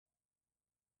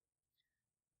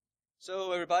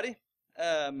So everybody,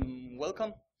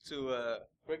 welcome to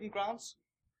Breaking Grounds.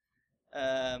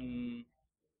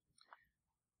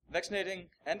 Vaccinating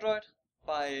Android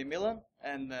by Milan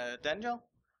and Danijel.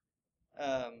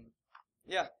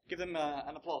 Yeah, give them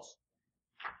an applause.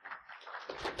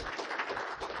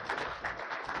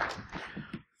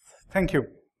 Thank you.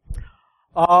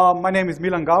 My name is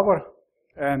Milan Gabor,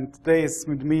 and today is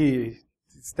with me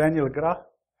it's Danijel Grah.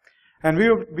 And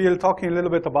we will be talking a little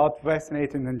bit about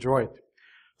Vaccinating Android.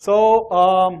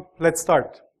 So let's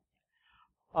start.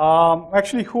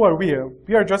 Actually, who are we?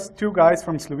 We are just two guys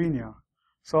from Slovenia.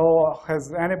 So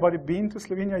has anybody been to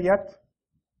Slovenia yet?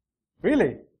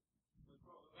 Really?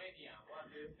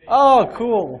 Oh,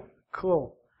 cool,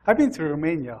 cool. I've been to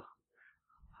Romania,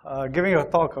 giving a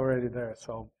talk already there.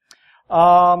 So,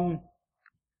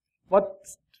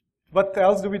 what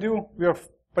else do we do? We are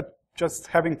just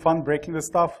having fun breaking the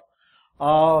stuff.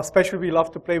 Especially we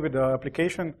love to play with the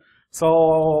application.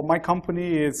 So my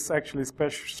company is actually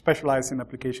specialized in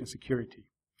application security.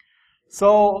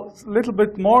 So a little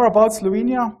bit more about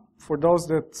Slovenia, for those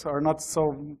that are not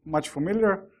so much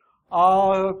familiar.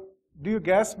 Do you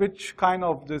guess which kind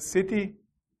of the city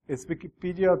is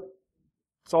Wikipedia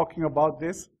talking about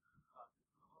this?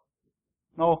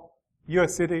 No,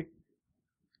 US city.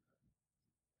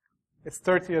 It's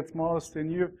 30th most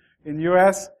in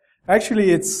US. Actually,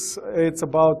 it's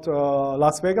about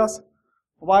Las Vegas.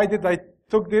 Why did I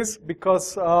took this?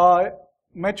 Because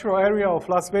metro area of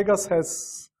Las Vegas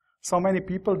has so many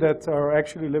people that are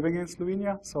actually living in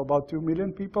Slovenia, so about 2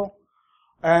 million people.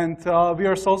 And we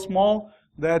are so small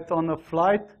that on a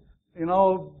flight, you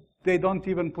know, they don't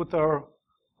even put our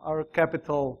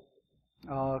capital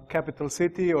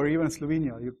city or even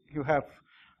Slovenia. You have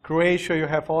Croatia, you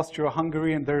have Austria,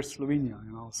 Hungary, and there's Slovenia,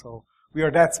 you know, so we are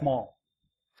that small.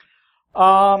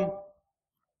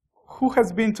 Who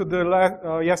has been to the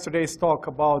yesterday's talk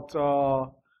about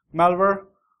malware?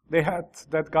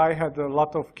 That guy had a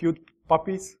lot of cute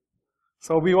puppies.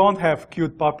 So we won't have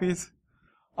cute puppies,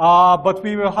 but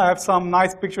we will have some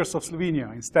nice pictures of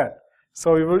Slovenia instead.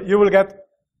 So you will get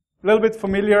a little bit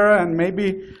familiar, and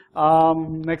maybe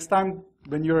next time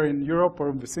when you're in Europe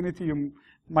or in vicinity, you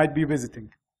might be visiting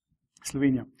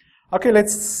Slovenia. Okay,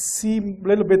 let's see a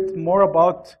little bit more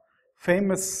about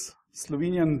famous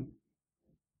Slovenian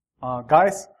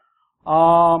guys.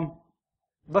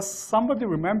 Does somebody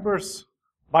remembers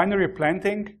binary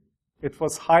planting? It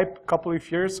was hype a couple of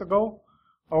years ago,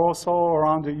 also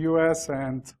around the US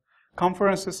and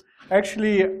conferences.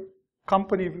 Actually, a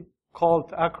company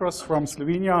called Acros from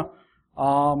Slovenia,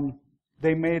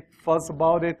 they made fuss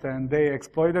about it and they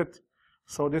exploited it.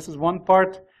 So this is one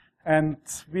part. And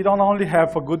we don't only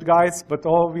have good guys, but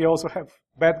we also have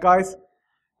bad guys.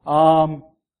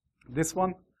 This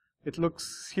one,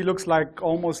 he looks like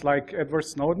almost like Edward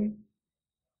Snowden.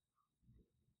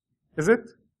 Is it?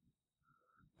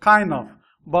 Kind of.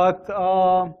 But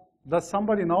does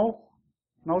somebody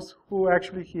knows who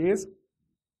actually he is?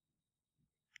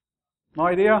 No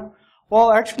idea?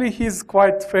 Well, actually, he's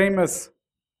quite famous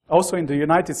also in the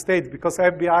United States because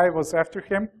FBI was after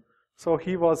him. So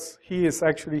he wrote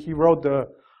the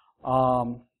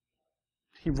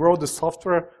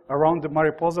software around the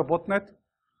Mariposa botnet.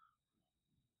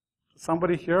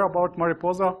 Somebody hear about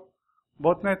Mariposa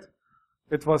botnet?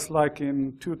 It was like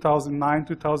in 2009,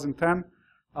 2010.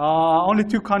 Only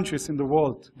 2 countries in the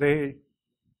world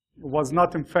was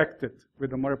not infected with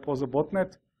the Mariposa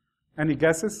botnet. Any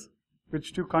guesses?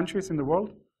 Which 2 countries in the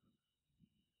world?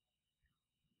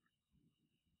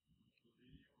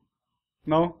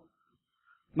 No?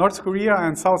 North Korea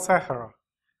and South Sahara.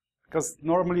 Because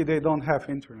normally they don't have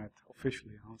internet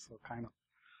officially, also kind of.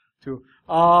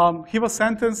 He was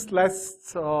sentenced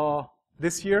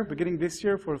beginning this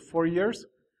year for 4 years.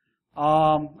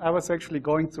 I was actually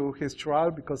going to his trial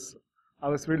because I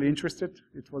was really interested.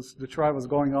 The trial was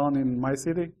going on in my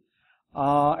city.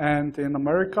 And in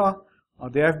America,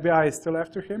 the FBI is still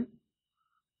after him.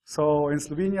 So in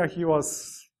Slovenia, he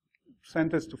was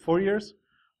sentenced to 4 years.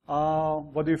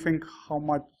 What do you think, how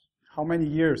many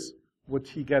years would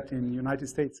he get in the United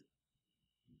States?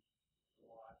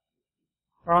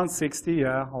 Around 60,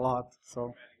 yeah, a lot.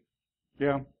 So,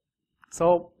 yeah.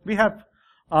 So we have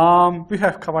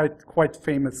quite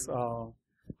famous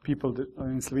people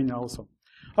in Slovenia also.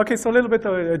 Okay, so a little bit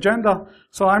of agenda.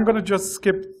 So I'm going to just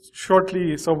skip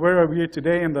shortly. So where are we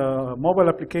today in the mobile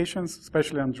applications,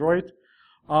 especially Android?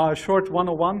 Short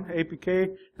 101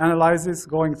 APK analysis,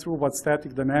 going through what's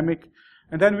static, dynamic,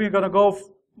 and then we're going to go.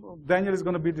 Daniel is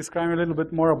going to be describing a little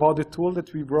bit more about the tool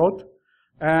that we wrote.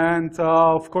 And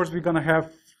of course, we're going to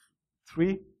have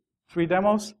three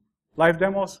demos, live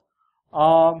demos.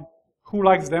 Who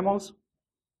likes demos?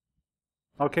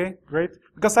 Okay, great.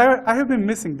 Because I have been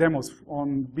missing demos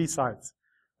on BSides.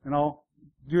 You know,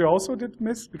 do you also did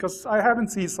miss? Because I haven't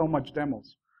seen so much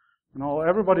demos. You know,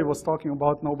 everybody was talking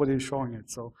about, nobody is showing it.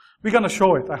 So we're going to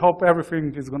show it. I hope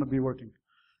everything is going to be working.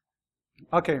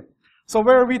 Okay, so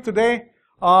where are we today?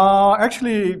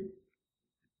 Actually,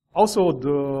 also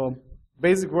the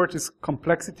basic word is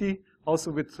complexity,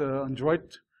 also with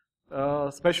Android,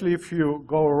 especially if you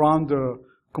go around the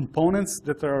components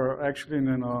that are actually in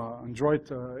an Android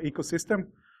ecosystem.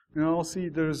 You know, see,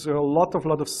 there's a lot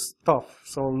of stuff.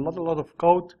 So a lot of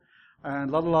code and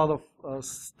a lot of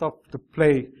stuff to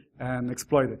play and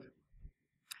exploit it.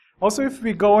 Also, if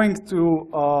we're going to,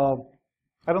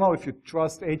 I don't know if you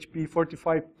trust HP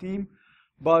 45 team,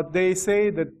 but they say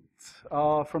that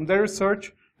from their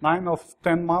research, 9 of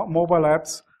 10 mobile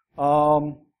apps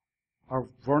are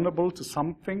vulnerable to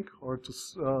something or to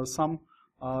some.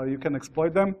 You can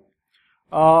exploit them,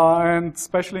 and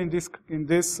especially in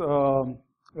this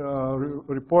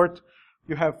report,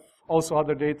 you have also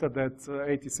other data that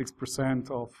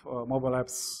 86% of mobile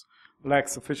apps lack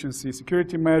sufficient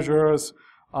security measures.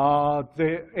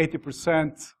 The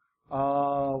 80%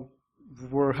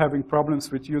 were having problems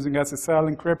with using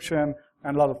SSL encryption,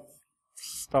 and a lot of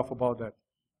stuff about that.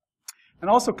 And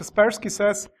also Kaspersky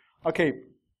says, okay,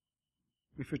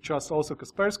 if you trust also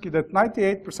Kaspersky, that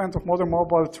 98% of modern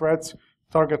mobile threats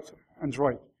target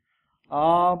Android.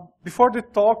 Before the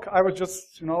talk, I was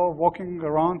just, walking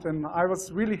around, and I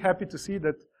was really happy to see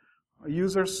that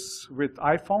users with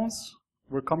iPhones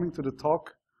were coming to the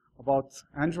talk about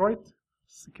Android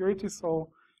security.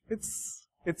 So it's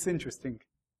interesting.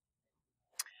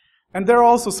 And there are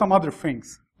also some other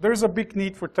things. There's a big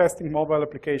need for testing mobile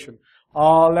application.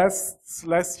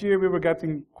 Last year, we were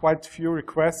getting quite a few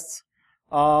requests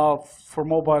for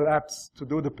mobile apps to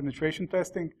do the penetration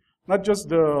testing, not just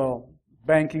the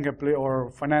banking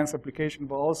or finance application,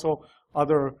 but also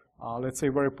other, let's say,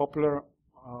 very popular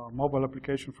mobile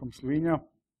application from Slovenia.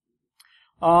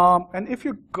 And if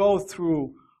you go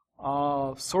through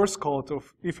source code,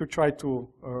 if you try to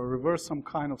reverse some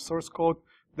kind of source code,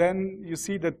 then you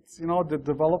see that the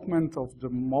development of the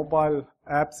mobile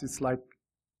apps is like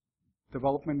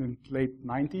development in late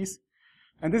 90s.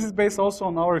 And this is based also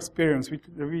on our experience.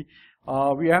 We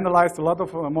analyzed a lot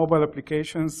of mobile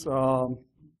applications.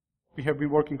 We have been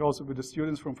working also with the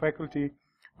students from faculty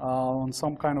on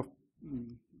some kind of,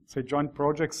 say, joint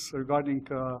projects regarding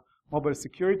mobile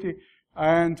security.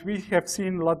 And we have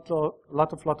seen a lot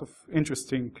of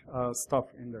interesting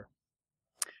stuff in there.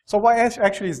 So why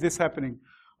actually is this happening?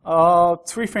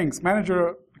 3 things.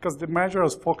 Because the manager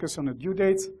is focused on the due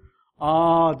dates.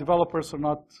 Developers are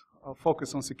not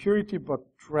focused on security, but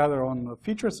rather on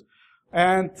features.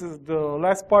 And the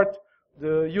last part,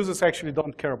 the users actually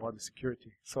don't care about the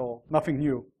security. So nothing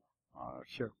new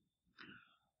here.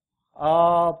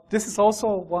 This is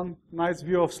also one nice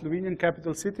view of Slovenian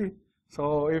capital city.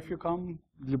 So if you come,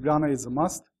 Ljubljana is a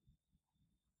must.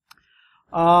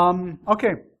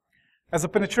 Okay. As a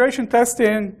penetration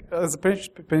tester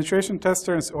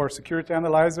or security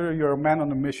analyzer, you're a man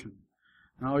on a mission.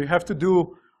 Now you have to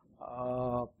do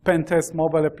pen test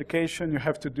mobile application, you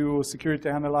have to do security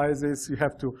analysis, you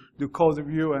have to do code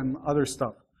review and other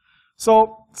stuff.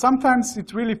 So sometimes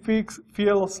it really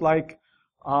feels like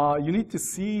you need to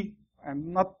see,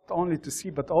 and not only to see,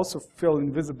 but also feel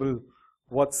invisible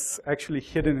what's actually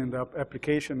hidden in the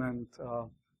application and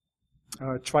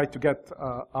try to get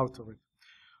out of it.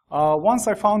 Once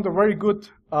I found a very good,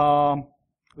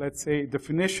 let's say,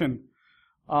 definition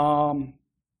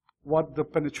what the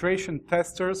penetration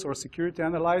testers or security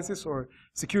analysis or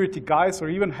security guys or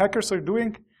even hackers are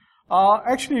doing.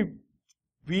 Actually,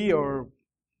 we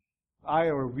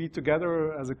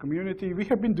together as a community, we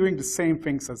have been doing the same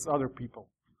things as other people.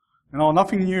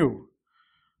 Nothing new.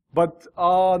 But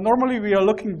normally we are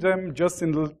looking at them just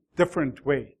in a different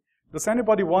way. Does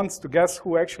anybody wants to guess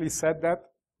who actually said that?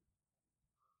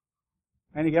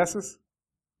 Any guesses?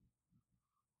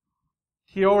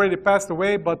 He already passed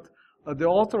away, but the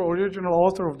original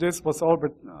author of this was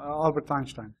Albert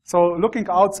Einstein. So looking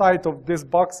outside of this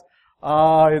box,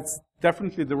 it's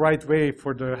definitely the right way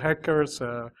for the hackers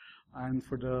and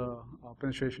for the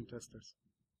penetration testers.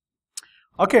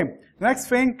 Okay, next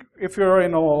thing, if you're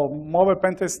in a mobile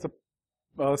pen test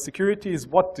security, is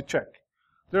what to check.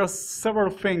 There are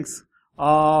several things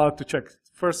to check.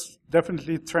 First,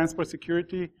 definitely transport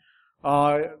security.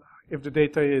 If the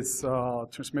data is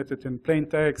transmitted in plain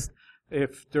text,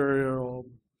 if there are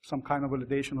some kind of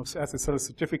validation of SSL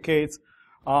certificates,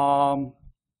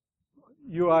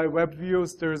 UI web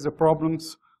views, there's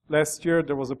problems last year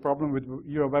there was a problem with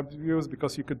your web views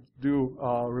because you could do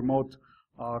remote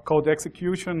code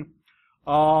execution.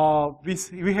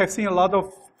 We have seen a lot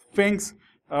of things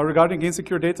regarding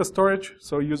insecure data storage,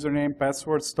 so username,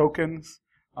 passwords, tokens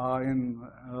in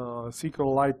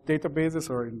SQLite databases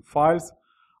or in files.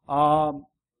 A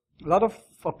lot of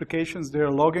applications,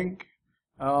 they're logging.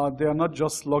 They are not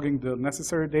just logging the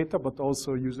necessary data, but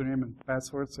also username and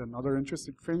passwords and other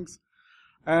interesting things.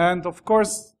 And of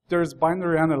course, there's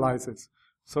binary analysis.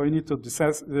 So you need to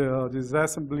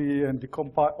disassembly and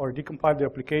decompile the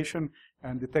application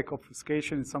and detect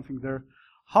obfuscation is something there.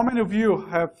 How many of you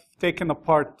have taken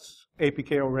apart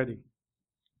APK already?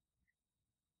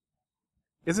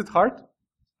 Is it hard?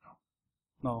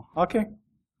 No. Okay.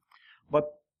 But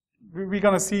we're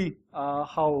going to see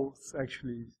how it's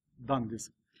actually done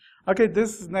this. Okay,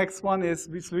 this next one is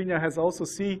Slovenia has also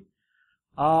sea.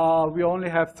 We only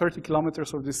have 30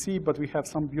 kilometers of the sea, but we have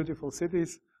some beautiful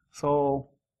cities, so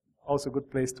also a good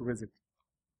place to visit.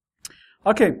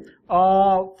 Okay,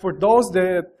 for those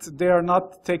that they are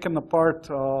not taken apart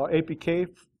APK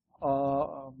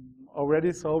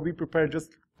already, so we prepared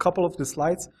just a couple of the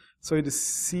slides so you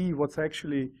see what's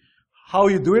actually how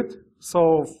you do it.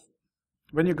 So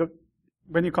when you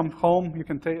come home, you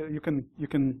can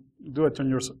do it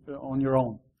on your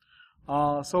own.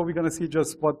 So we're going to see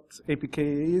just what APK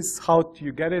is, how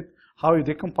you get it, how you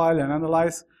decompile and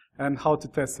analyze, and how to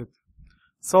test it.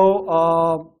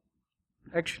 So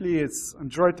actually, it's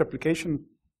Android application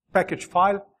package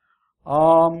file.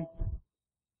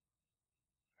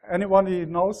 Anybody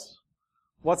knows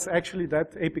what's actually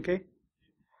that APK?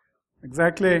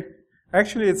 Exactly.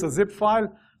 Actually, it's a zip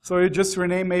file. So you just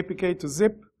rename APK to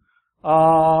zip,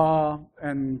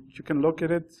 and you can look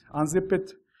at it, unzip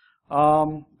it.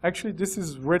 Actually, this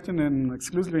is written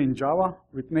exclusively in Java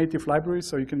with native libraries,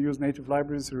 so you can use native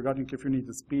libraries regarding if you need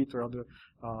the speed or other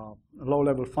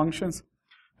low-level functions.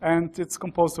 And it's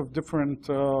composed of different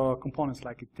components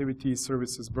like activities,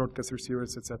 services, broadcast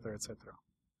receivers, etc., etc.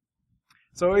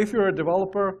 So if you're a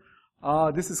developer,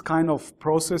 this is kind of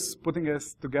process putting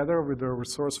us together with the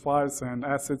resource files and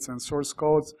assets and source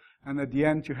codes. And at the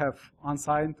end, you have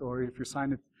unsigned, or if you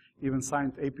sign it, even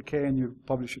signed APK, and you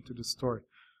publish it to the store.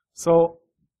 So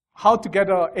how to get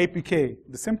an APK?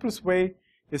 The simplest way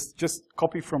is just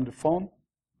copy from the phone.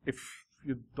 If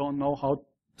you don't know how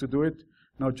to do it,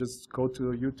 now just go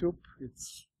to YouTube.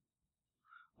 It's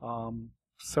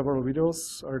several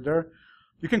videos are there.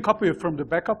 You can copy it from the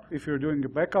backup. If you're doing a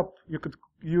backup, you could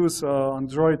use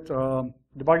Android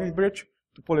debugging bridge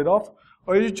to pull it off.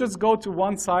 Or you just go to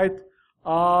one site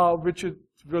which it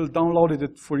will download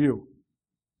it for you.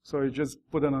 So you just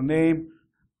put in a name,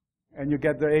 and you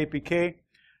get the APK.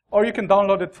 Or you can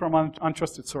download it from an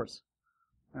untrusted source.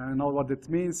 I know what it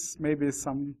means. Maybe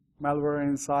some malware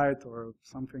inside or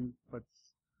something, but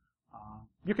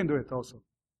you can do it also.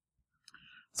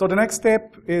 So the next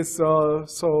step is to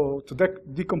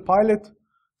decompile it.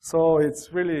 So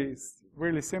it's really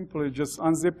simple. You just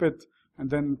unzip it and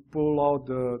then pull out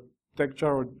the text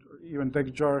jar or even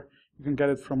text jar. You can get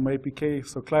it from APK,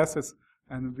 so classes.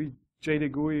 And with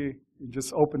JD GUI, you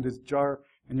just open this jar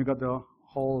and you got the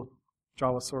whole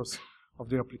Java source of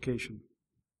the application.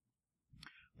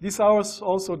 These are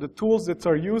also the tools that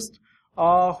are used.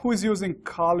 Who is using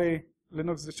Kali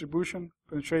Linux distribution,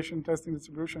 penetration testing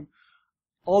distribution?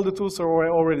 All the tools are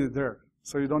already there,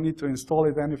 so you don't need to install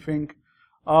it anything.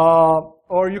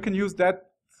 Or you can use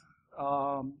that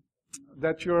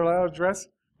URL address.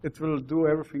 It will do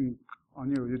everything on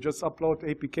you. You just upload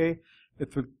APK.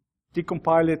 It will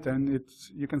decompile it, and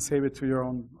you can save it to your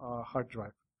own hard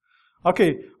drive.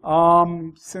 Okay,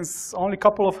 since only a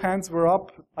couple of hands were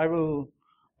up, I will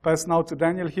pass now to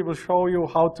Daniel. He will show you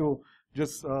how to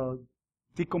just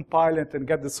decompile it and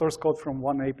get the source code from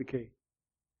one APK.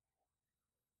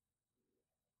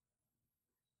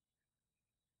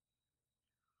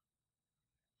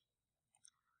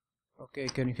 Okay,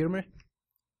 can you hear me?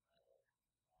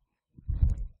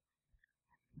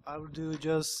 I will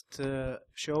just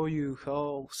show you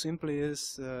how simple it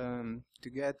is to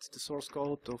get the source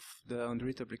code of the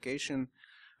Android application,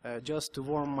 just to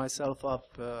warm myself up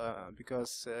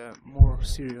because more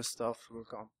serious stuff will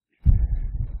come.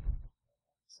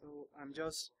 So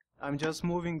I'm just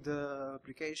moving the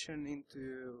application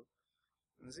into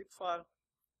a zip file.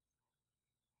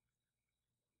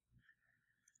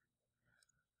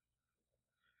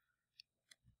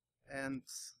 And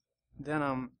then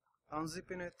I'm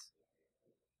unzipping it.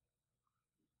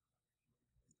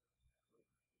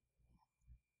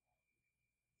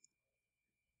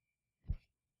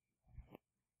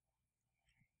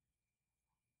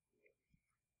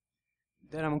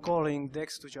 Then I'm calling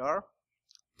dex2jar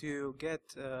to get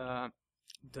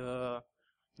the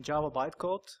Java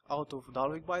bytecode out of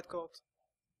Dalvik bytecode.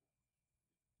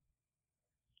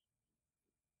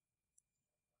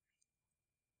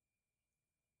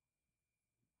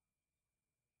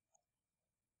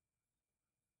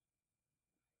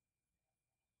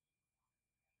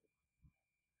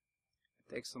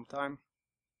 It takes some time.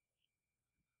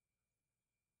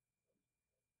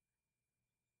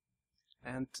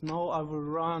 And now I will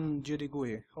run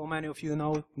GDGUI. How many of you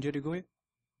know GDGUI?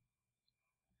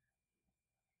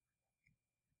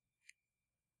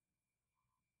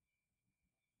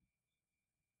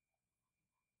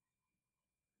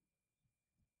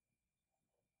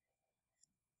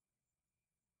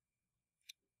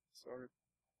 Sorry.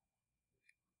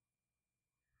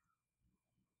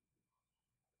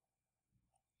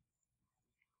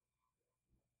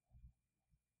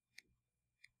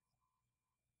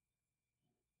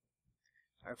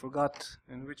 I forgot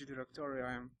in which directory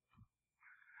I am.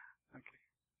 Okay.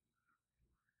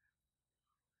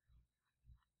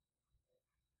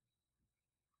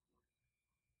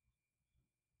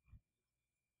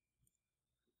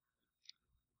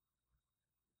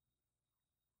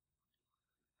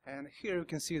 And here you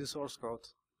can see the source code.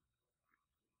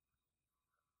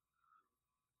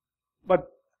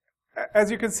 But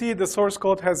as you can see, the source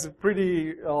code has a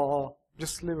pretty,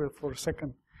 just leave it for a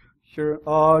second here.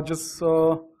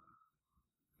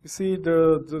 You see,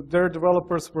 their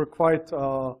developers were quite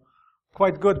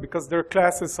good because their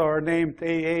classes are named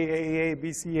AA,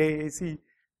 BC, AAC.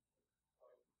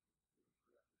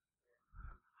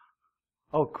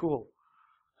 Oh, cool.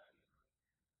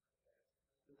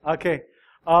 Okay.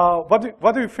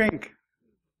 What do you think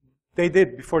they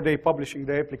did before they publishing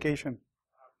the application?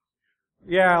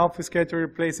 Yeah, obfuscator,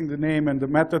 replacing the name and the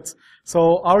methods.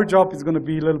 So our job is going to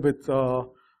be a little bit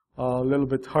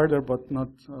harder, but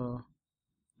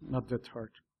not that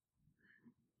hard.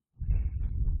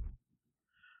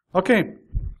 Okay.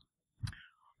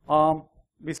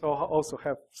 We also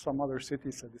have some other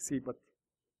cities at the sea, but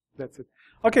that's it.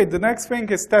 Okay, the next thing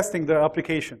is testing the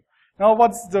application. Now,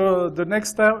 what's the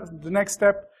next step? The next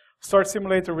step, start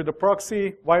simulator with the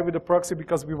proxy. Why with the proxy?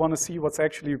 Because we want to see what's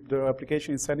actually the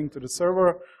application is sending to the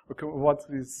server, or what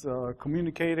is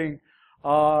communicating.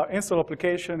 Install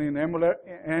application in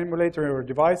emulator or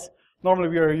device. Normally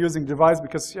we are using device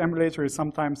because emulator is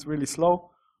sometimes really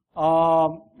slow.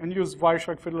 And use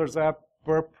Wireshark, Fiddler, Zap,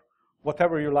 Burp,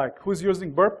 whatever you like. Who's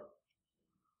using Burp?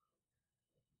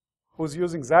 Who's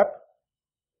using Zap?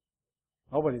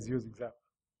 Nobody's using Zap.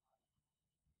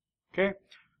 Okay,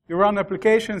 you run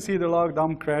application, see the log,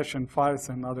 dump, crash, and files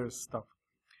and other stuff.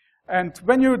 And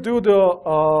when you do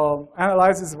the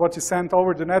analysis, what you sent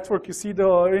over the network, you see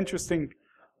the interesting.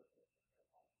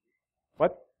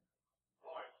 What?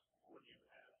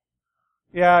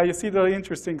 Yeah, you see the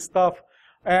interesting stuff,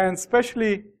 and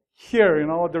especially here, you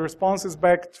know, the responses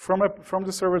back from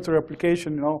the server to the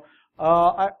application. You know,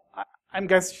 I'm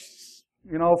guess,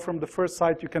 you know, from the first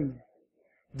site you can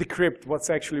decrypt what's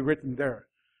actually written there.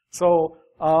 So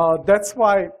that's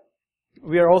why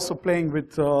we are also playing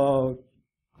with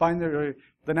binary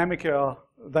dynamic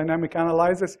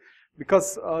analysis,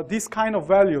 because these kind of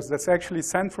values that's actually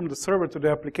sent from the server to the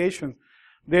application,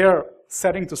 they are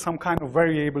setting to some kind of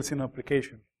variables in the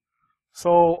application.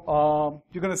 So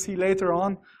you're going to see later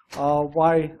on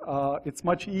why it's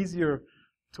much easier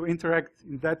to interact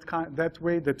in that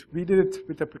way that we did it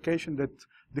with application, that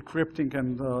decrypting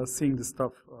and seeing the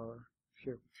stuff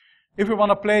here. If you want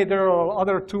to play, there are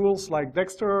other tools like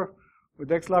Dexter. With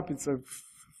DexLab, it's a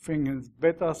thing in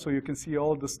beta, so you can see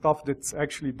all the stuff that's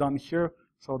actually done here.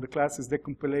 So the class is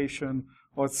decompilation,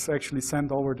 what's actually sent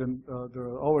over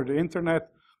over the internet.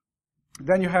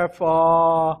 Then you have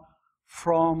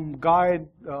from Guy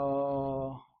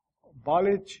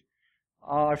Balic,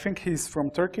 I think he's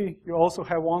from Turkey. You also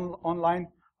have one online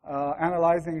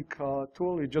analyzing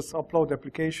tool. You just upload the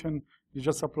application, you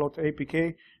just upload the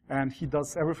APK, and he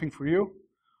does everything for you.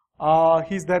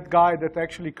 He's that guy that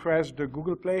actually crashed the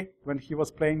Google Play when he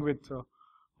was playing with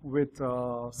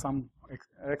some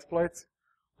exploits.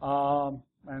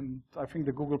 And I think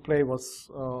the Google Play was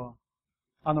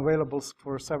unavailable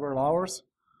for several hours.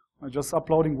 Just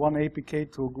uploading one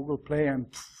APK to Google Play and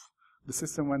the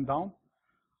system went down.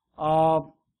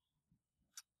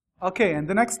 Okay, and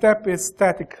the next step is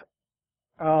static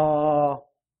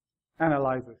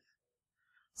analysis.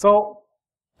 So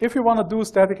if you want to do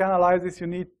static analysis, you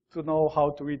need to know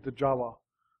how to read the Java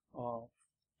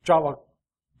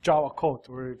code,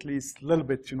 or at least a little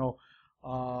bit, you know,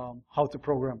 how to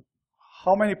program.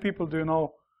 How many people do you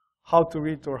know how to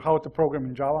read or how to program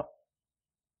in Java?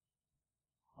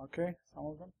 Okay, some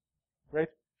of them. Great.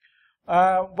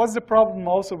 What's the problem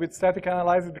also with static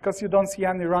analysis? Because you don't see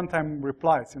any runtime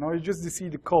replies. You just see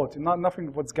the code.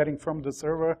 Nothing what's getting from the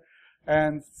server,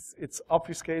 and it's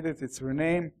obfuscated. It's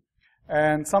renamed,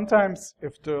 and sometimes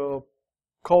if the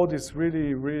code is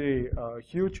really, really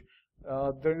huge,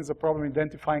 there is a problem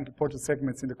identifying the ported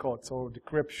segments in the code. So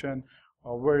decryption,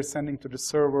 where it's sending to the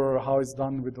server, how it's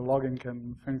done with the logging,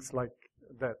 and things like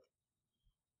that.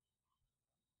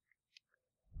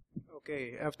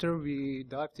 Okay, after we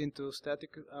dived into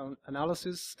static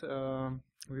analysis,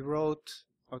 we wrote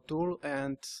a tool,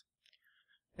 and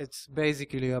it's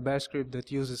basically a bash script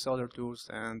that uses other tools,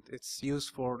 and it's used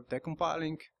for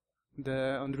decompiling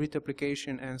the Android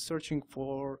application and searching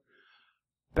for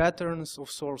patterns of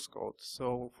source code.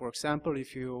 So, for example,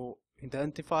 if you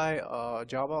identify a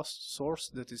Java source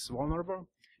that is vulnerable,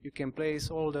 you can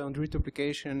place all the Android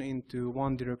application into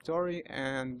one directory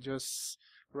and just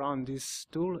run this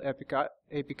tool,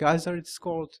 APKizer it's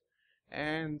called,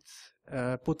 and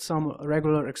put some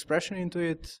regular expression into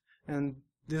it, and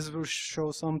this will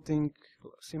show something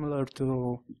similar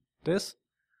to this.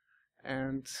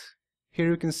 And here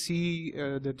you can see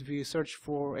that we search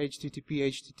for HTTP,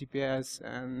 HTTPS,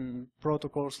 and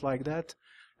protocols like that.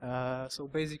 So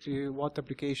basically what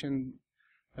application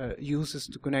uses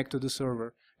to connect to the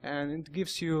server. And it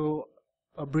gives you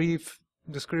a brief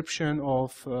description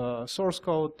of source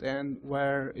code and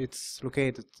where it's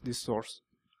located, this source.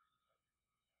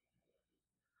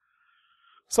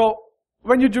 So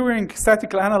when you're doing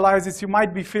statistical analysis, you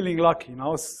might be feeling lucky,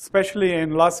 especially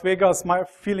in Las Vegas.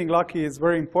 Feeling lucky is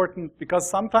very important because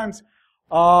sometimes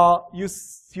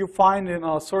you find in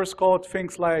a source code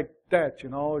things like that,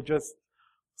 just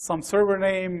some server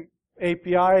name,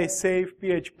 API, save,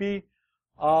 PHP,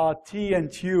 T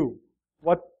and U.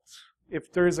 What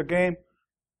if there is a game?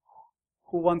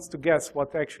 Who wants to guess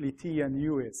what actually T and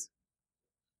U is?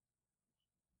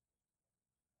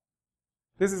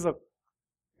 This is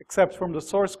except from the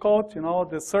source code,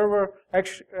 the server,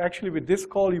 actually with this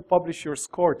call, you publish your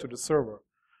score to the server.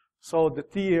 So the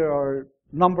T are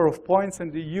number of points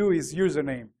and the U is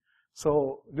username.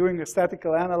 So doing a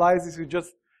statistical analysis, you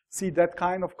just see that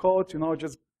kind of code,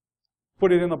 just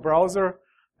put it in a browser,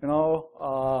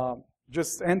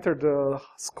 just enter the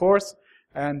scores,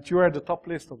 and you're at the top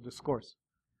list of the scores.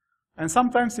 And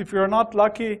sometimes if you're not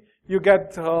lucky, you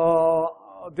get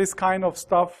this kind of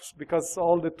stuff because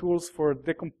all the tools for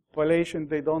decompilation,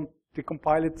 they don't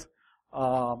decompile it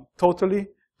totally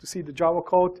to see the Java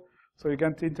code. So you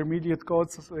get the intermediate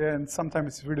codes, and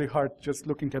sometimes it's really hard just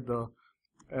looking at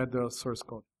the source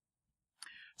code.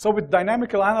 So with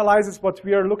dynamical analysis, what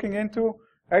we are looking into,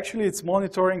 actually it's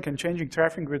monitoring and changing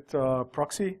traffic with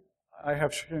proxy. I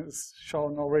have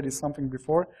shown already something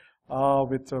before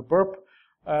with burp.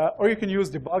 Or you can use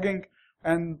debugging,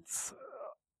 and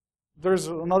there's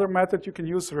another method you can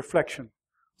use, reflection.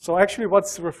 So actually,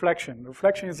 what's reflection?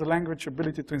 Reflection is a language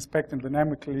ability to inspect and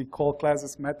dynamically call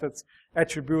classes, methods,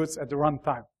 attributes at the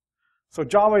runtime. So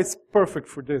Java is perfect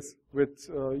for this with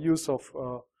use of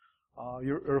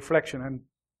your reflection, and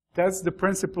that's the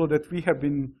principle that we have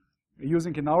been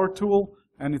using in our tool,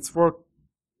 and it's worked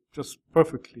just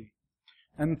perfectly.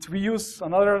 And we use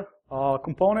another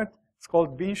component. It's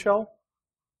called bean shell.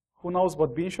 Who knows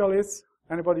what bean shell is?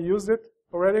 Anybody used it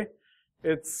already?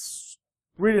 It's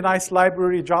really nice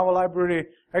library, Java library,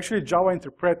 actually Java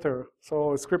interpreter.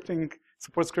 So scripting,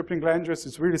 supports scripting languages.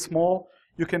 It's really small.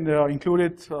 You can include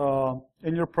it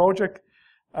in your project.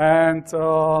 And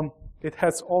it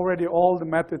has already all the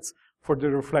methods for the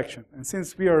reflection. And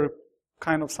since we are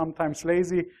kind of sometimes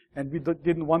lazy and we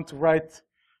didn't want to write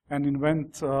and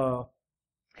invent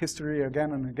history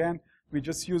again and again, we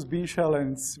just use bean shell,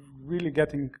 and it's really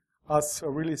getting us a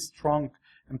really strong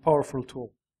and powerful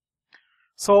tool.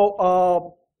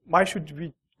 So why should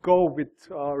we go with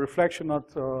reflection and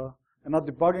not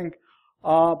debugging?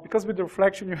 Because with the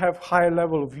reflection you have higher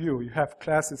level of view. You have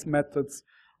classes, methods,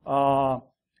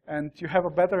 and you have a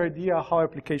better idea how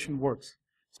application works.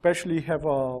 Especially you have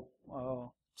a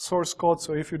source code,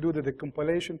 so if you do the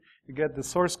decompilation, you get the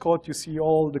source code, you see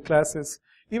all the classes,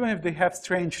 even if they have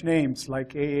strange names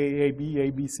like AA, AB,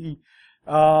 ABC,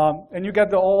 and you get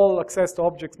the all access to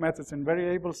objects, methods, and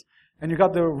variables, and you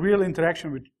got the real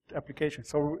interaction with application,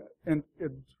 so in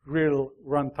real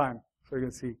runtime, so you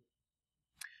can see.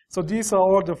 So these are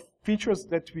all the features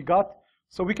that we got,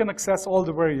 so we can access all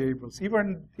the variables,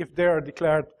 even if they are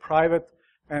declared private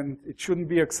and it shouldn't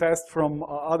be accessed from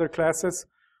other classes.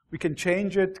 We can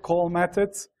change it, call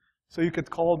methods. So you could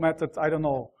call methods, I don't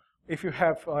know, if you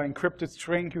have encrypted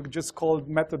string, you could just call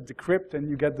method decrypt and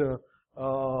you get the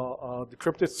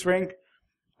decrypted string.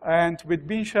 And with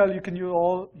Bean Shell, you can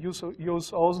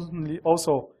use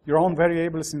also your own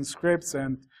variables in scripts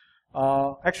and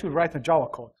actually write a Java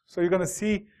code. So you're going to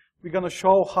see, we're going to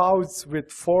show how it's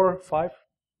with 4, 5,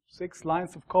 6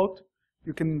 lines of code.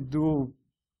 You can do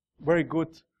very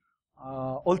good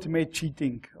ultimate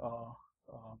cheating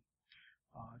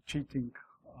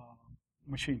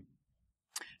machine.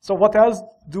 So what else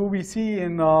do we see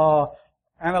in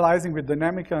analyzing with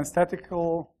dynamical and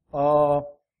statical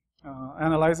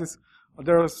analysis?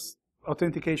 There's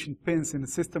authentication pins in the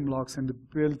system logs and the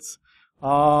builds,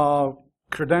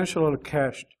 credential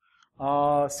cached,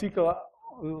 SQLite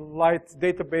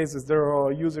databases, there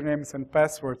are usernames and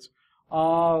passwords.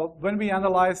 When we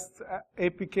analyzed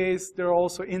APKs, there are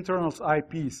also internal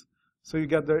IPs. So you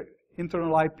get the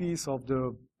internal IPs of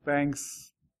the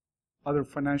banks, other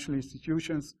financial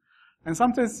institutions. And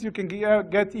sometimes you can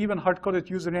get even hard-coded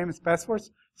usernames,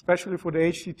 passwords, especially for the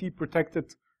HTTP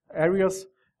protected areas.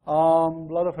 A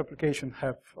lot of applications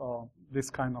have this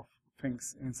kind of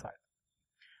things inside.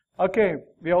 Okay,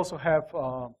 we also have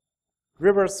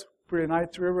rivers, pretty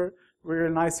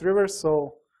nice rivers.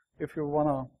 So if you want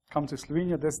to come to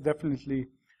Slovenia, that's definitely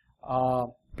a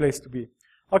place to be.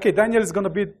 Okay, Daniel is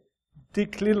going to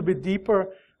dig a little bit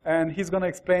deeper, and he's going to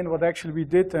explain what actually we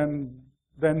did and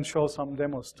then show some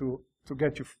demos to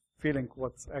get you feeling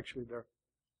what's actually there.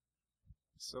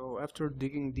 So after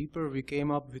digging deeper, we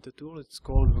came up with a tool. It's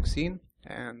called Vaccine.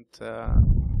 And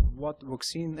what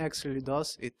Vaccine actually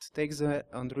does, it takes the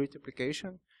Android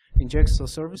application, injects a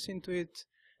service into it,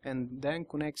 and then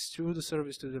connects through the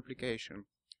service to the application.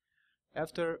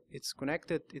 After it's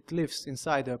connected, it lives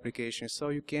inside the application, so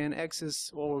you can access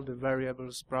all the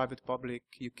variables, private, public.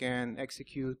 You can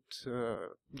execute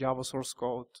Java source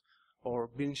code or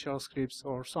Bean shell scripts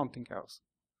or something else.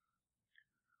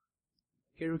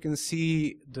 Here you can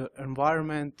see the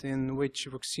environment in which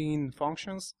Vaccine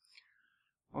functions.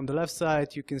 On the left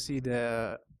side, you can see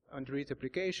the Android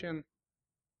application,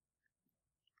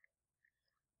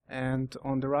 and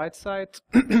on the right side,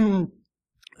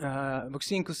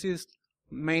 Vaccine consists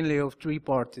mainly of 3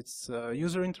 parts. It's a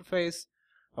user interface,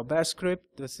 a bash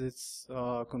script, that's its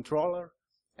controller,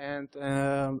 and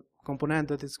a component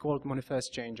that is called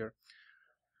manifest changer.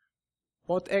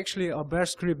 What actually a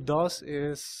bash script does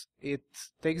is it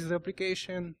takes the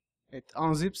application, it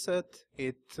unzips it,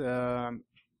 it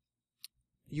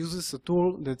uses a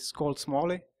tool that is called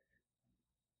Smalley.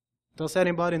 Does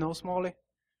anybody know Smalley?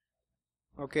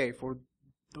 Okay, for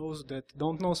those that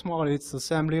don't know Smalley, it's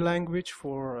assembly language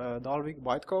for Dalvik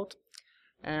bytecode.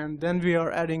 And then we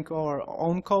are adding our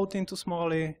own code into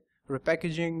Smalley,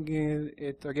 repackaging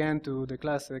it again to the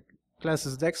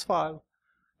classes dex file,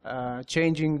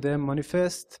 changing the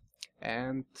manifest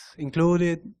and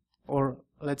included, or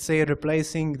let's say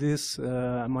replacing this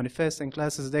manifest and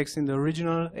classes dex in the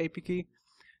original APK.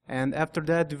 And after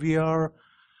that we are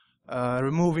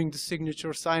removing the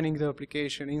signature, signing the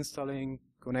application, installing,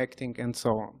 connecting, and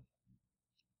so on.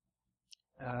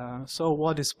 So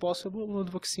what is possible with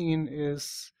Vaccine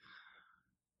is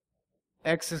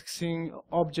accessing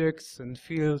objects and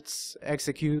fields,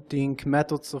 executing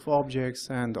methods of objects,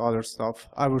 and other stuff.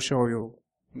 I will show you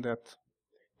that.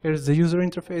 Here's the user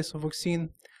interface of Vaccine.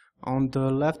 On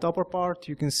the left upper part,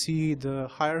 you can see the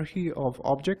hierarchy of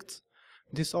objects.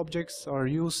 These objects are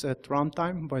used at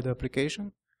runtime by the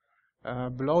application.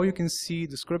 Below you can see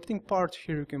the scripting part.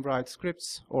 Here you can write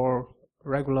scripts or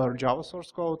regular Java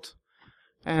source code.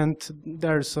 And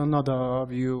there's another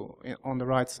view on the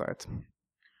right side.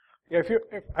 Yeah,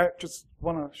 if I just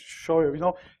want to show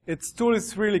you, its tool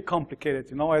is really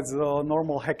complicated, as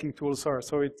normal hacking tools are.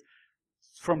 So it's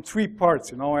from 3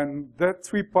 parts, and that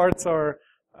 3 parts are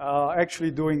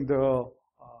actually doing the,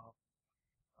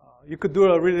 you could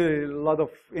do a really lot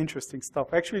of interesting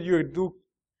stuff. Actually, you do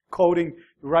coding,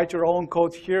 you write your own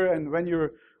code here, and when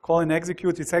you're calling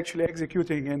execute, it's actually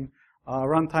executing in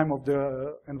runtime of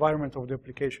the environment of the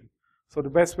application. So the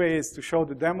best way is to show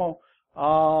the demo.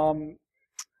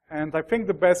 And I think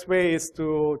the best way is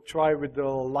to try with the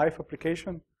live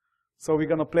application. So we're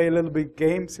going to play a little bit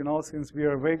games, since we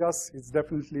are in Vegas. It's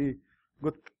definitely a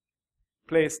good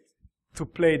place to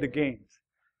play the games.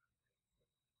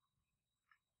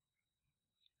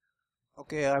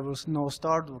 Okay, I will now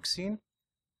start Vaccine.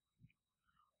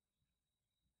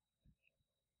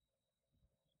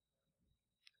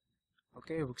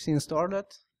 Okay, Vaccine started.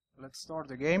 Let's start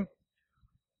the game.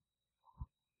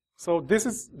 So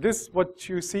this what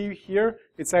you see here.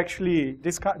 It's actually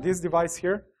this device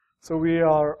here. So we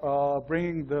are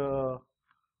bringing the.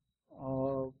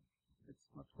 It's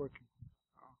not working.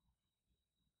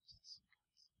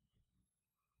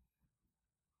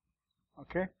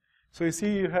 Okay. So you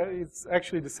see, it's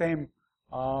actually the same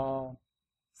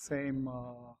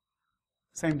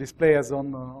same display as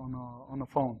on a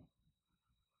phone.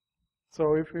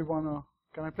 So if we wanna,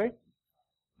 can I play?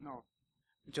 No.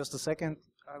 Just a second.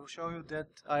 I will show you that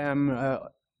I am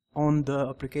on the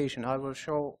application. I will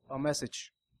show a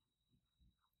message.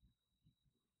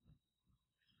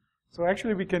 So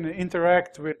actually, we can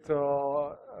interact with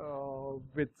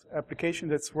application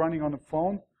that's running on a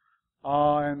phone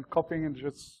and copying it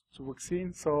just to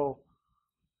Vaccine. So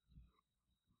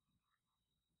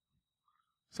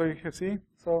you can see,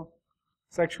 so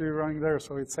it's actually running there.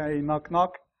 So it's saying knock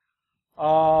knock.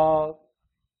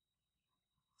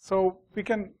 So we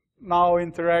can now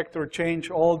interact or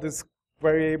change all these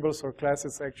variables or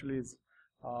classes actually is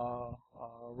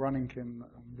running in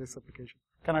this application.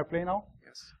 Can I play now?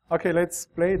 Yes. Okay, let's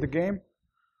play the game.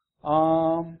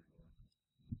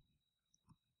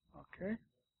 Okay.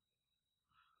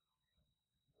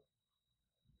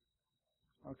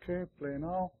 Okay, play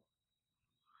now.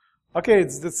 Okay,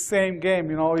 it's the same game.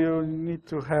 You know, you need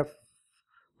to have,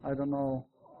 I don't know.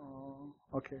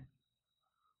 Okay,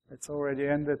 it's already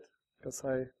ended because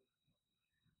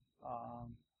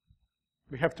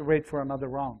we have to wait for another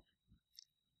round.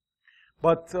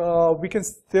 But we can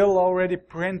still already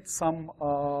print some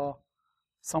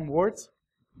words.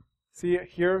 See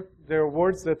here, there are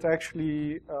words that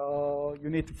actually you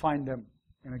need to find them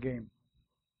in a game.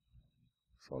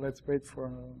 So let's wait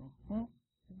for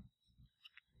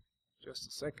just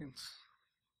a second.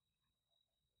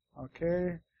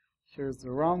 Okay, here's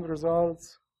the round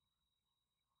results.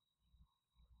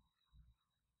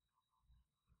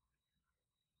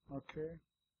 Okay,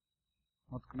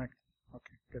 not connected.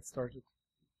 Okay, get started.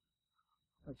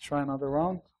 Let's try another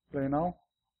round. Play now.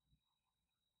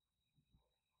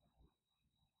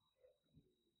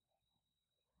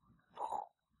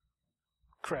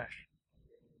 Crash.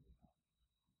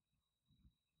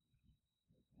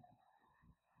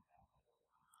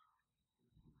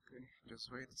 Okay,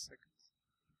 just wait a second.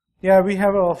 Yeah, we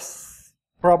have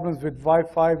problems with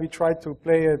Wi-Fi. We tried to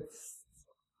play it.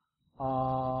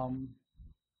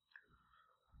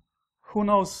 Who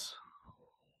knows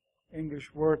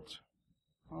English word?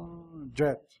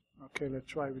 Jet. Okay, let's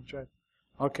try with jet.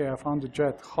 Okay, I found the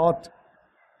jet. Hot.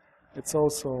 It's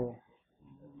also.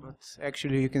 But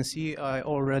actually, you can see I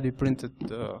already printed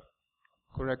the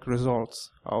correct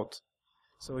results out.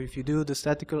 So if you do the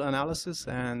statistical analysis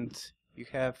and you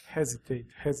have hesitate.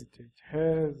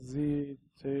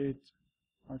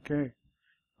 Okay.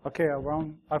 Okay,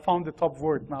 I found the top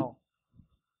word now.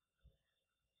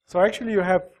 So actually, you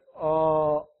have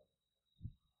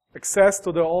access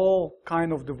to the all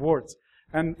kind of the words.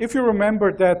 And if you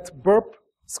remember that burp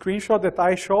screenshot that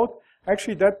I showed,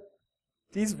 actually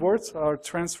these words are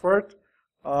transferred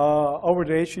over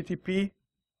the HTTP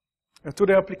to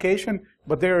the application,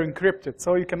 but they're encrypted.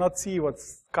 So you cannot see what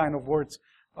kind of words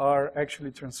are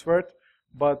actually transferred.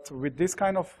 But with this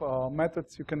kind of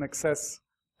methods, you can access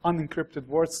unencrypted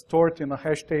words stored in a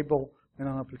hash table in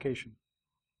an application.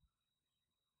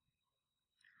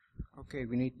 Okay,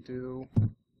 we need to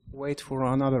wait for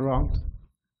another round.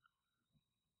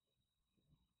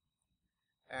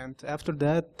 And after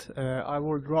that, I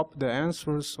will drop the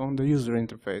answers on the user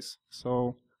interface.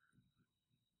 So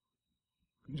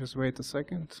just wait a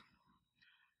second.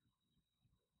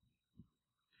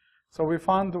 So we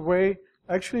found a way.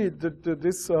 Actually,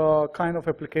 this kind of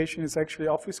application is actually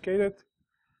obfuscated.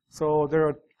 So there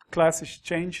are classes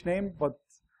change name, but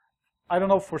I don't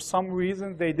know, for some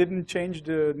reason they didn't change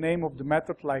the name of the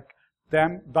method, like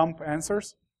dump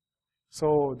answers.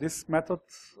 So this method,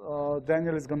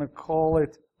 Daniel is going to call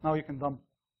it. Now you can dump.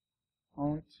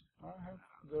 Oh, I have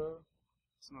the.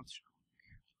 It's not sure.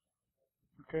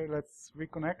 Okay, let's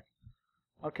reconnect.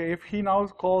 Okay, if he now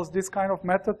calls this kind of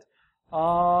method,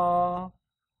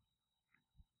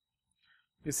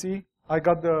 you see, I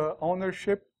got the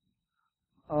ownership.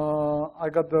 I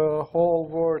got the whole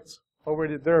words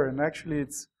already there, and actually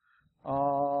it's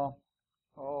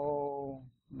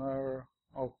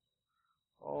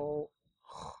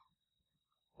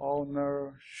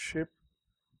ownership,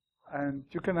 and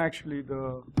you can actually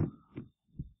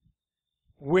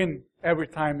win every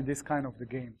time in this kind of the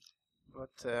game.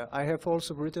 But I have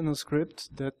also written a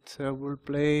script that will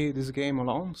play this game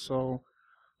alone, so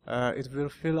it will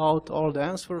fill out all the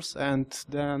answers and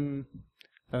then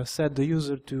set the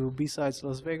user to BSides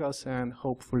Las Vegas and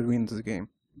hopefully win this game.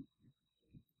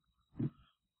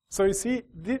 So you see,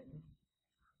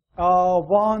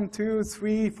 1, 2,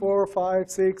 3, 4, 5,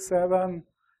 6, 7,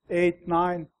 8,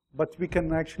 9, but we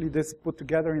can actually just put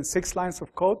together in 6 lines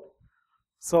of code.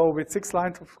 So with 6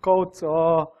 lines of code,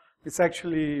 it's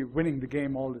actually winning the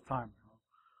game all the time.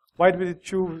 Why did we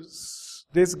choose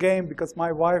this game? Because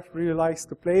my wife really likes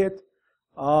to play it.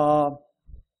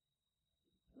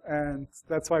 And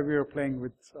that's why we were playing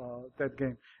with that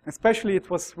game. Especially it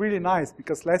was really nice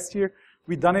because last year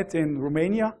we done it in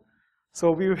Romania.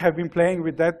 So we have been playing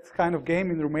with that kind of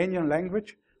game in Romanian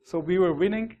language. So we were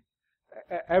winning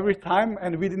every time,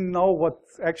 and we didn't know what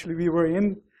actually we were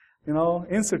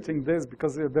inserting this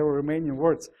because there were Romanian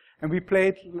words. And we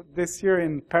played this year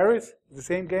in Paris, the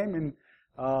same game in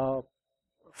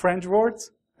French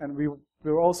words, and we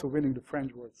were also winning the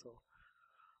French words.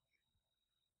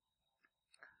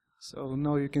 So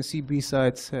now you can see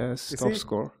BSides as top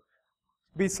score.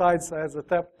 BSides as a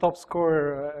top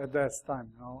scorer at that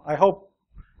time. I hope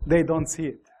they don't see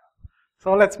it.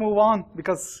 So let's move on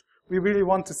because we really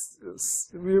want to.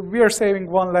 We are saving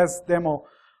one last demo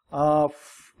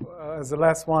as the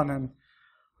last one, and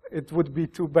it would be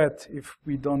too bad if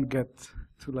we don't get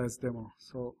to last demo.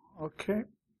 So okay.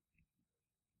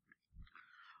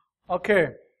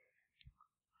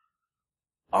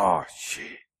 Oh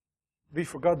shit. We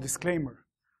forgot disclaimer.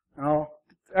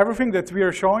 Everything that we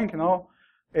are showing,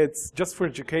 it's just for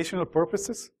educational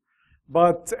purposes.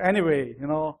 But anyway,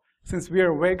 since we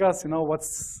are Vegas,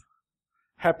 what's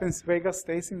happens in Vegas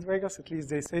stays in Vegas. At least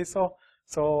they say so.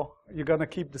 So you're gonna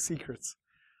keep the secrets.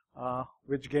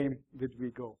 Which game did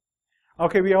we go?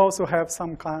 Okay, we also have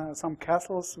some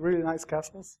castles, really nice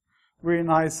castles, really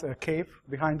nice cave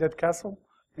behind that castle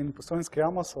in Postojnske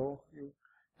Jama, so you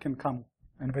can come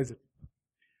and visit.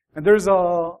 And there's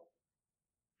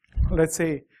let's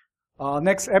say,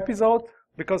 next episode,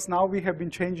 because now we have been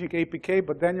changing APK,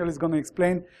 but Daniel is going to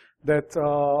explain that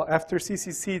after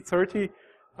CCC 30,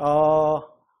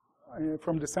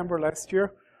 from December last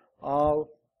year,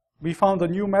 we found a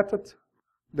new method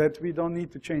that we don't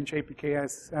need to change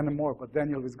APKs anymore, but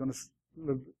Daniel is going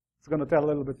to tell a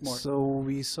little bit more. So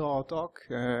we saw a talk,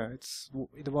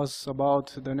 it was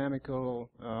about dynamical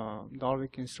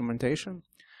Dalvik instrumentation.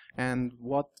 And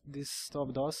what this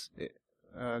stuff does,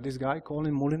 this guy,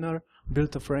 Colin Mulliner,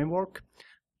 built a framework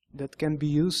that can be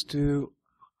used to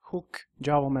hook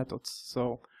Java methods.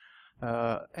 So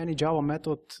any Java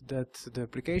method that the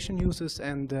application uses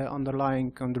and the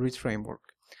underlying Android framework.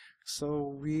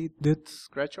 So we did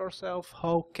scratch ourselves,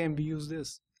 how can we use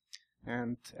this?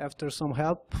 And after some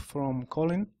help from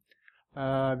Colin,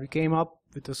 we came up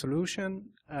with a solution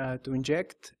to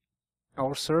inject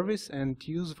our service and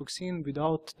use Vaccine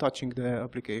without touching the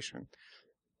application.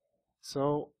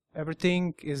 So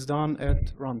everything is done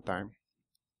at runtime.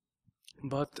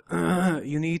 But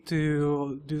you need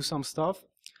to do some stuff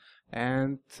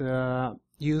and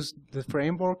use the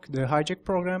framework, the hijack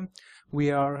program.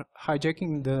 We are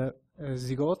hijacking the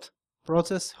Zygote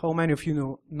process. How many of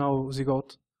you know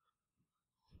Zygote?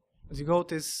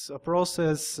 Zygote is a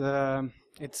process,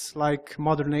 it's like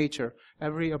Mother Nature.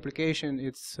 Every application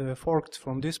it's forked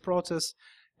from this process,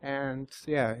 and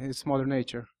yeah, it's Mother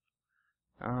Nature.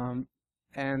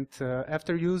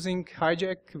 After using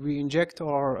hijack, we inject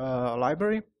our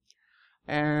library,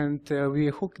 and we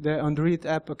hook the Android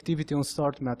app activity on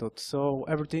start method. So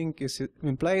everything is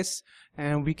in place,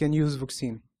 and we can use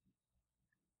Vaccine.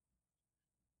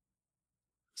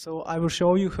 So I will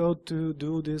show you how to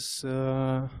do this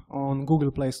on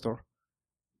Google Play Store.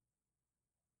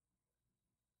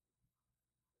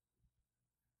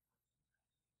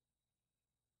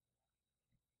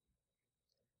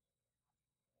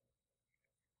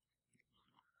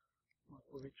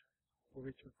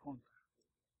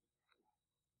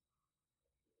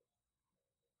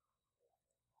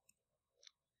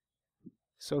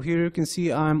 So here you can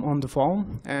see I'm on the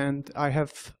phone, and I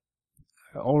have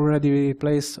already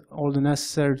placed all the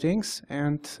necessary things,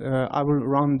 and I will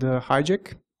run the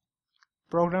hijack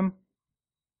program.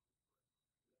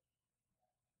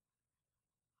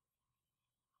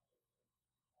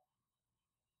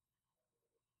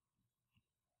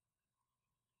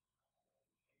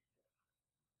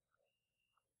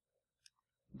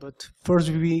 But first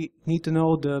we need to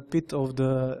know the PID of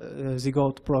the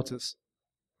Zygote process.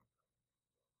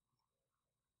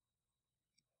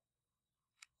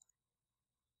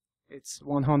 It's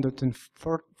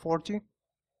 140.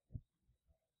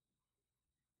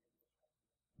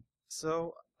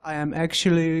 So I am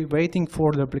actually waiting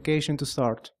for the application to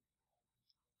start.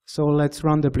 So let's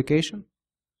run the application.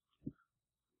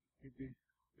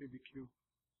 BBQ.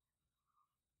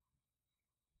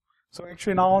 So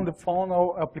actually now on the phone,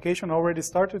 our application already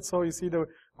started. So you see the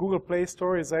Google Play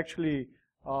Store is actually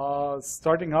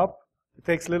starting up. It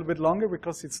takes a little bit longer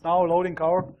because it's now loading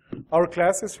our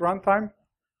classes runtime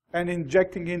and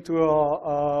injecting into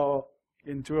a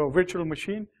virtual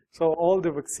machine. So all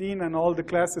the vaccine and all the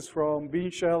classes from bean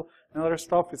shell and other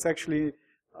stuff is actually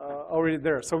already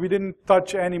there. So we didn't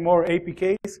touch any more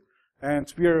APKs,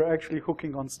 and we are actually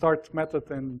hooking on start method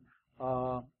and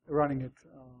running it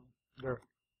there.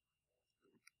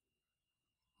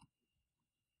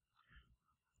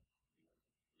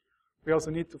 We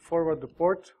also need to forward the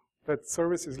port that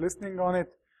service is listening on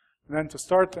it, and then to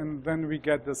start, and then we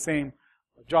get the same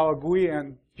Java GUI,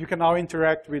 and you can now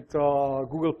interact with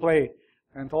Google Play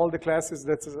and all the classes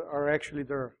that are actually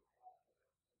there.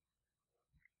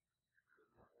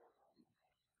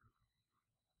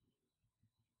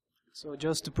 So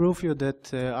just to prove you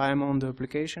that I am on the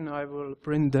application, I will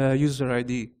print the user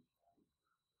ID.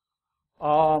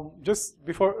 Just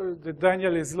before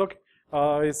Daniel is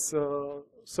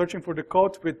searching for the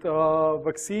code with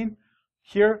vaccine,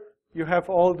 here you have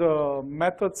all the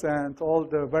methods and all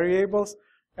the variables,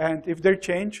 and if they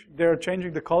change, they're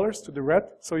changing the colors to the red,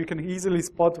 so you can easily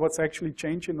spot what's actually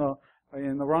changed in the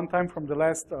runtime from the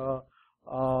last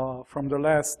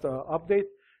update.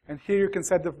 And here you can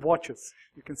set the watches.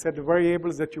 You can set the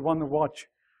variables that you want to watch,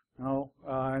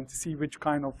 and to see which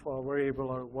kind of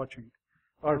variable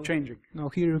are changing. Now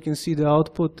here you can see the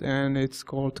output, and it's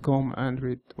called com and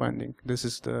read winding. This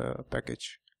is the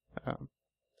package,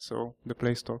 so the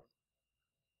Play Store.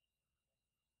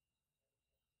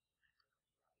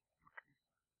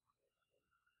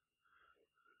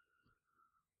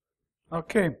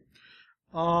 Okay.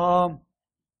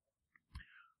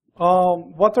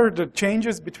 What are the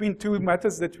changes between two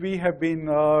methods that we have been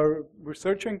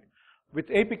researching? With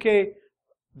APK,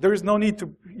 there is no need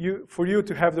for you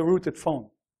to have the rooted phone.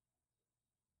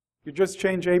 You just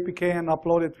change APK and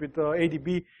upload it with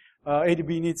ADB.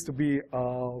 ADB needs to be,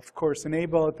 of course,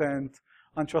 enabled, and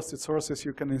untrusted sources,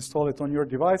 you can install it on your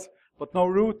device, but no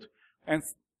root, and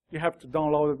you have to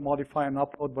download it, modify, and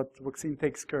upload, but Vaccine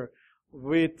takes care.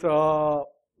 With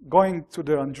going to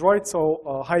the Android, so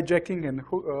hijacking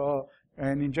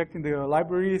and injecting the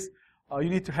libraries, you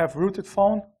need to have rooted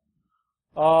phone,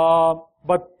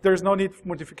 but there's no need for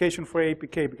modification for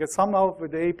APK, because somehow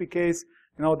with the APKs,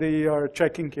 they are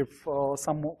checking if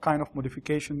some kind of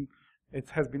modification it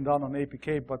has been done on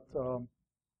APK, but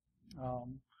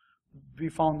we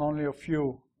found only a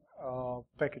few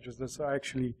packages that are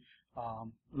actually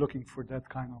looking for that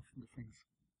kind of things.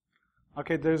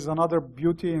 Okay, there's another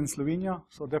beauty in Slovenia,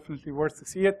 so definitely worth to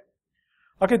see it.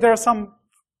 Okay, there are some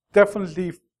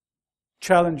definitely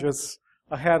challenges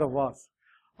ahead of us.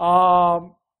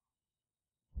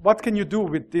 What can you do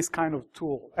with this kind of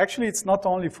tool? Actually, it's not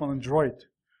only for Android.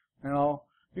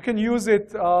 You can use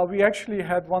it. We actually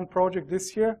had one project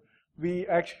this year. We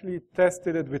actually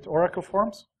tested it with Oracle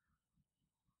Forms.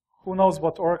 Who knows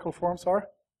what Oracle Forms are?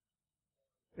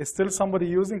 Is still somebody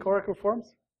using Oracle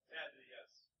Forms?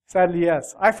 Sadly,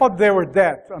 yes. I thought they were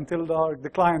dead until the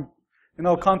client,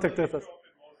 contacted us.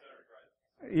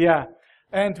 Yeah,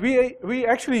 and we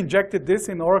actually injected this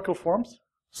in Oracle Forms.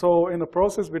 So in the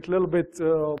process, with a little bit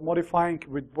modifying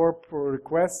with burp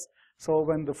requests. So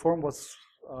when the form was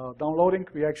downloading,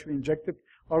 we actually injected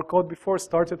our code before,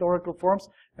 started Oracle Forms,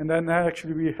 and then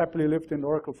actually we happily lived in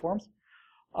Oracle Forms.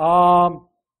 So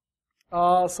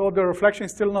the reflection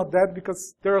is still not dead,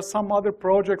 because there are some other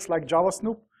projects like Java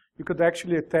Snoop. You could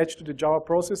actually attach to the Java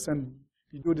process and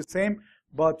you do the same,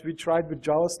 but we tried with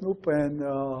Java Snoop and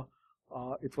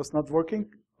it was not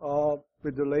working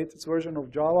with the latest version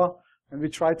of Java, and we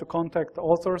tried to contact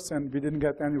authors and we didn't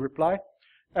get any reply.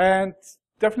 And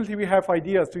definitely we have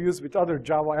ideas to use with other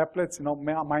Java applets,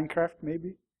 Minecraft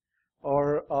maybe,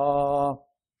 or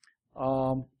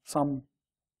some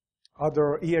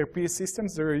other ERP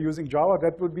systems that are using Java.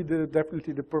 That would be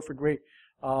definitely the perfect way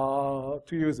to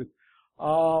use it.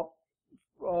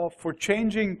 For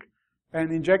changing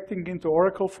and injecting into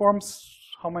Oracle Forms,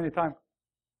 how many times?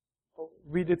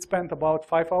 We did spend about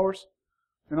 5 hours,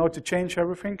 to change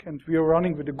everything, and we are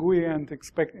running with the GUI and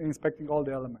inspecting all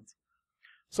the elements.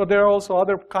 So there are also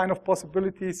other kind of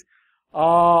possibilities,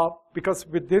 because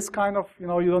with this kind of, you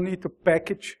don't need to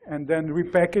package and then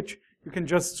repackage. You can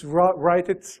just write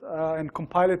it and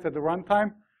compile it at the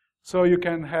runtime. So you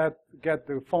can get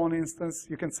the phone instance.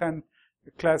 You can send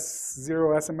class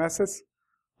 0 SMSs.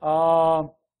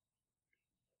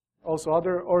 Also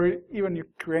or even you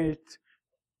create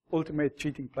ultimate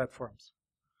cheating platforms.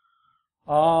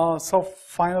 So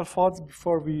final thoughts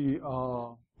before we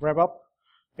wrap up.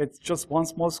 It's just one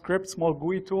small script, small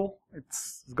GUI tool.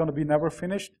 It's going to be never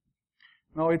finished.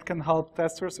 Now it can help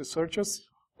testers, researchers,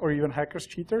 or even hackers,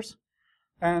 cheaters.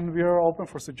 And we are open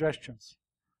for suggestions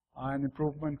and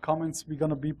improvement comments. We're going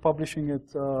to be publishing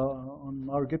it on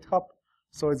our GitHub.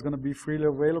 So it's going to be freely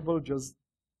available. Just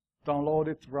download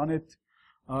it, run it.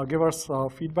 give us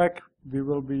feedback. We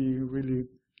will be really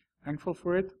thankful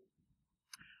for it.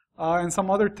 And some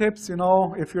other tips,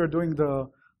 if you're doing the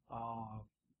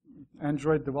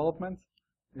Android development,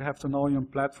 you have to know your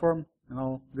platform.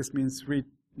 This means read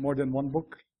more than one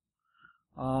book,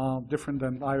 different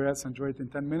than iOS, Android in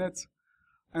 10 minutes.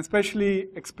 And especially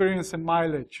experience and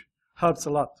mileage helps a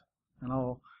lot.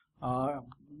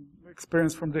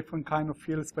 Experience from different kind of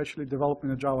fields, especially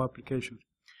developing a Java application.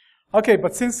 Okay,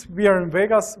 but since we are in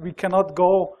Vegas, we cannot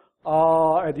go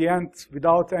at the end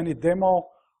without any demo.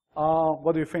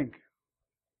 What do you think?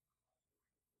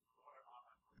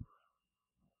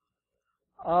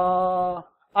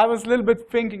 I was a little bit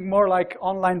thinking more like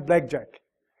online blackjack.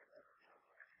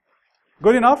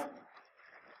 Good enough?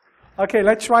 Okay,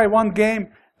 let's try one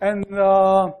game, and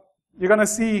you're going to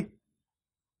see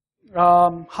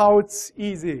how it's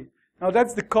easy. Now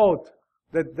that's the code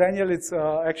that Daniel is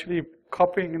actually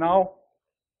copying now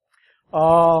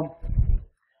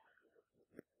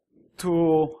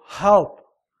to help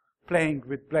playing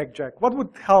with blackjack. What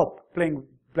would help playing with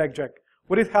blackjack?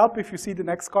 Would it help if you see the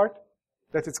next card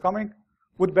that it's coming?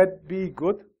 Would that be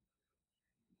good?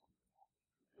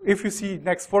 If you see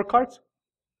next 4 cards,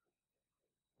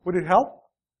 would it help?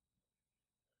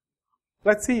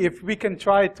 Let's see if we can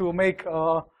try to make.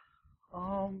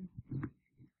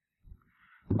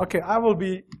 Okay, I will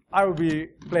be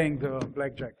playing the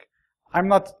blackjack. I'm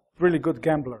not really good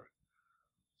gambler.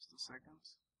 Just a second.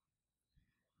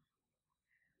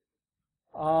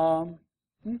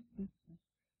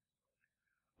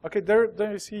 Okay,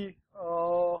 there you see.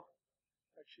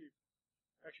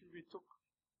 Actually, we took.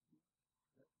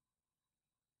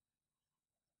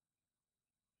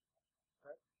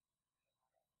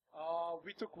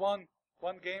 We took one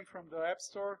game from the App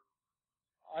Store.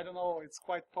 I don't know, it's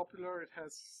quite popular. It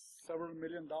has several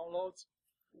million downloads.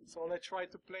 So let's try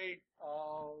to play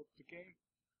the game.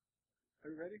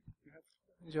 Are you ready? You have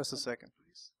just a second,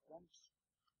 please. Bumps.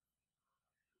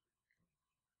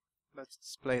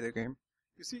 Let's play the game.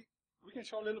 You see, we can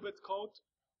show a little bit code.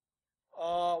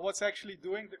 What's actually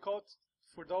doing the code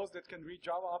for those that can read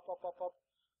Java up.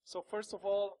 So first of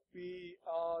all, we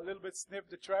a little bit snip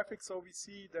the traffic, so we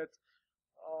see that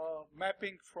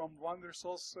mapping from one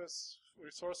resources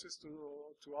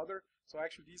to other. So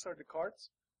actually, these are the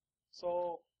cards.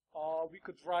 So we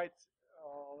could write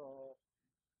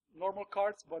normal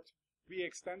cards, but we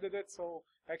extended it. So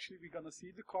actually, we're gonna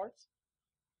see the cards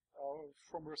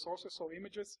from resources, so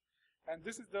images. And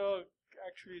this is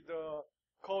actually the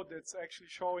code that's actually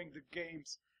showing the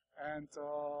games and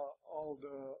all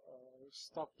the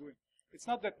stuff doing. It's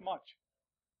not that much.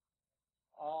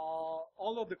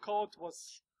 Although the code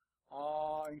was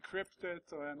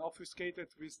encrypted and obfuscated,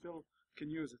 we still can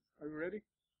use it. Are you ready?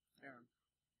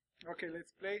 Yeah. Okay,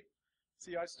 let's play.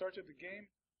 See, I started the game.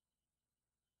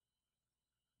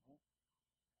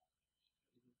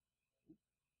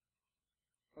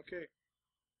 Okay,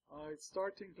 it's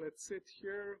starting. Let's sit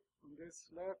here on this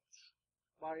left,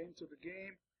 buy into the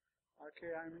game.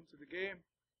 Okay, I'm into the game.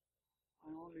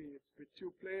 I'm only with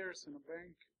 2 players in a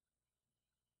bank.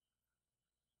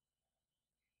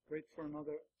 Wait for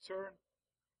another turn.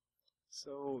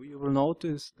 So you will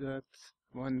notice that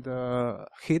when the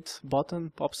hit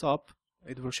button pops up,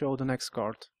 it will show the next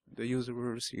card the user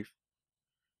will receive.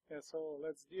 Yeah, so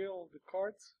let's deal the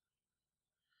cards.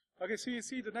 Okay, so you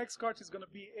see the next card is going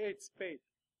to be 8 spade.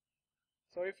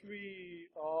 So if we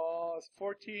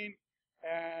 14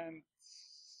 and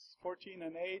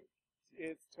 8,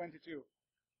 it's 22.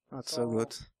 Not so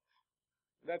good.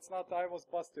 That's not, I was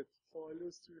busted. So I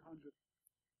lose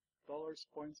 $300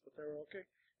 points, whatever. Okay,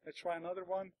 let's try another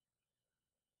one.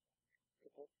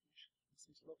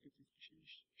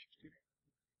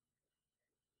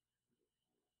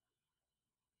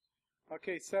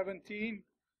 Okay, 17.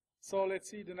 So let's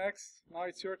see the next. Now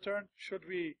it's your turn. Should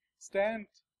we stand,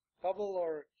 double,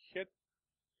 or hit?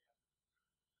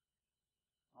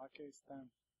 Okay, stand.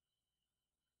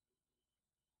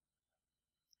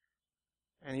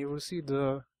 And you will see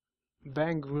the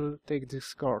bank will take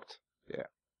this card. Yeah.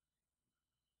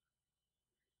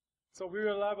 So we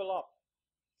will level up.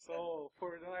 So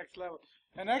for the next level.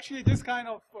 And actually this kind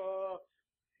of,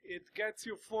 it gets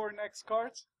you 4 next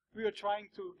cards. We are trying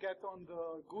to get on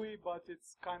the GUI, but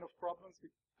it's kind of problems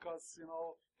because,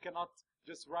 cannot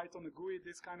just write on the GUI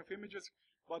this kind of images.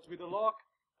 But with the lock,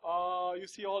 you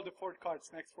see all the 4 cards,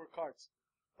 next 4 cards.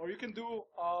 Or you can do,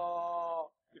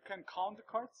 you can count the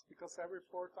cards because every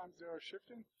 4 times they are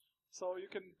shifting. So you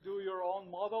can do your own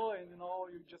model and,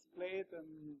 you just play it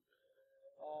and,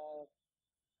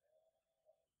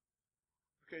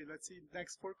 okay, let's see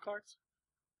next 4 cards.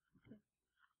 Okay.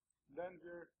 Then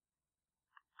we're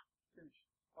finished.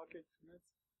 Okay, 2 minutes.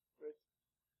 Great.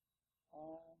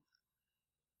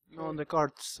 No, the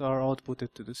cards are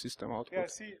outputted to the system output. Yeah,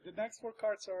 see, the next 4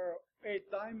 cards are 8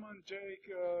 diamond, J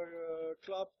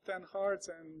club, 10 hearts,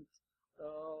 and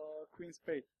queen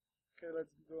spade. Okay,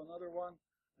 let's do another one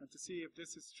and to see if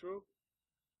this is true.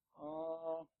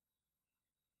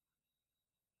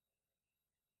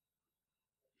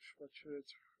 What should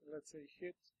it, let's say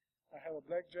hit. I have a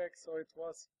blackjack, so it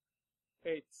was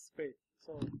 8 spade.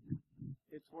 So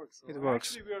it works. So it works.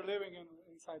 Actually, we are living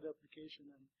inside the application,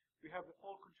 and we have the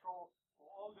full control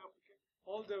of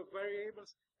all the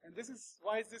variables. And this is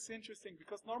why is this interesting?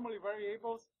 Because normally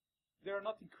variables, they are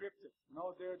not encrypted. You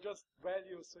know, they're just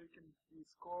values, so you can be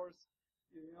scores.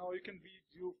 You know, you can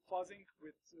do fuzzing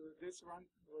with this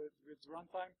with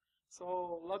runtime.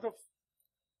 So a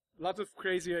lot of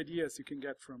crazy ideas you can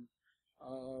get from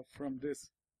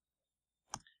this.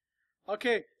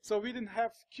 Okay, so we didn't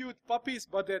have cute puppies,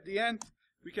 but at the end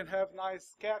we can have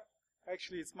nice cat.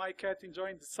 Actually, it's my cat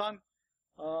enjoying the sun,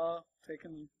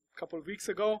 taken a couple of weeks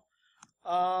ago.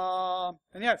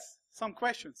 And yes, some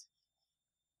questions.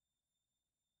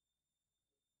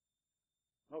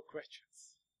 No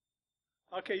questions.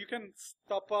 Okay, you can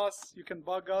stop us, you can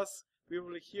bug us. We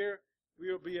will be here.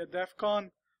 We will be at DEF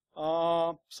CON.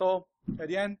 So at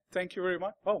the end, thank you very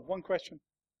much. Oh, one question.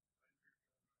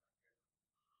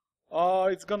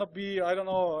 It's gonna be, I don't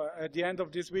know, at the end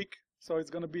of this week. So it's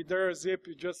gonna be there, zip.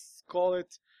 You just call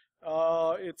it.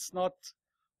 It's not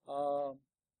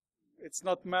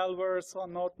malware, so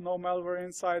no malware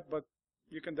inside, but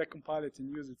you can decompile it and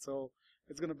use it. So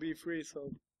it's gonna be free.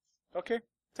 So okay,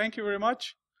 thank you very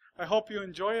much. I hope you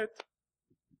enjoy it.